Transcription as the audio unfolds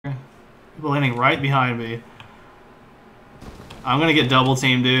People landing right behind me. I'm gonna get double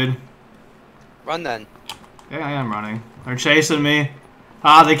teamed, dude. Run then. Yeah, I am running. They're chasing me.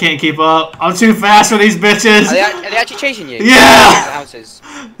 Ah, they can't keep up. I'm too fast for these bitches. Are they actually chasing you? Yeah! The houses.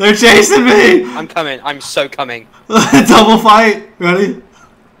 They're chasing me! I'm coming. I'm so coming. Double fight. Ready?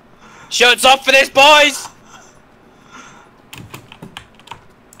 Shirts off for this, boys!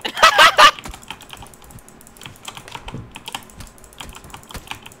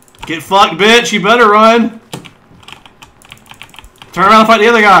 Get fucked, bitch. You better run. Turn around and fight the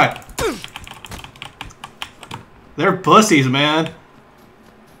other guy. They're pussies, man.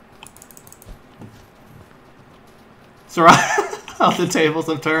 It's alright. All the tables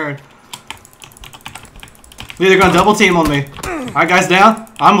have turned. They're gonna double team on me. Alright, guys, down.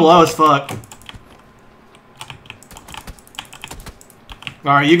 I'm low as fuck.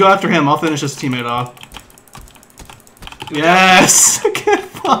 Alright, you go after him. I'll finish this teammate off. Yes! Get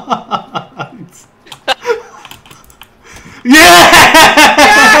fucked. Yes!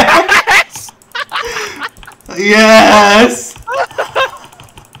 Yes!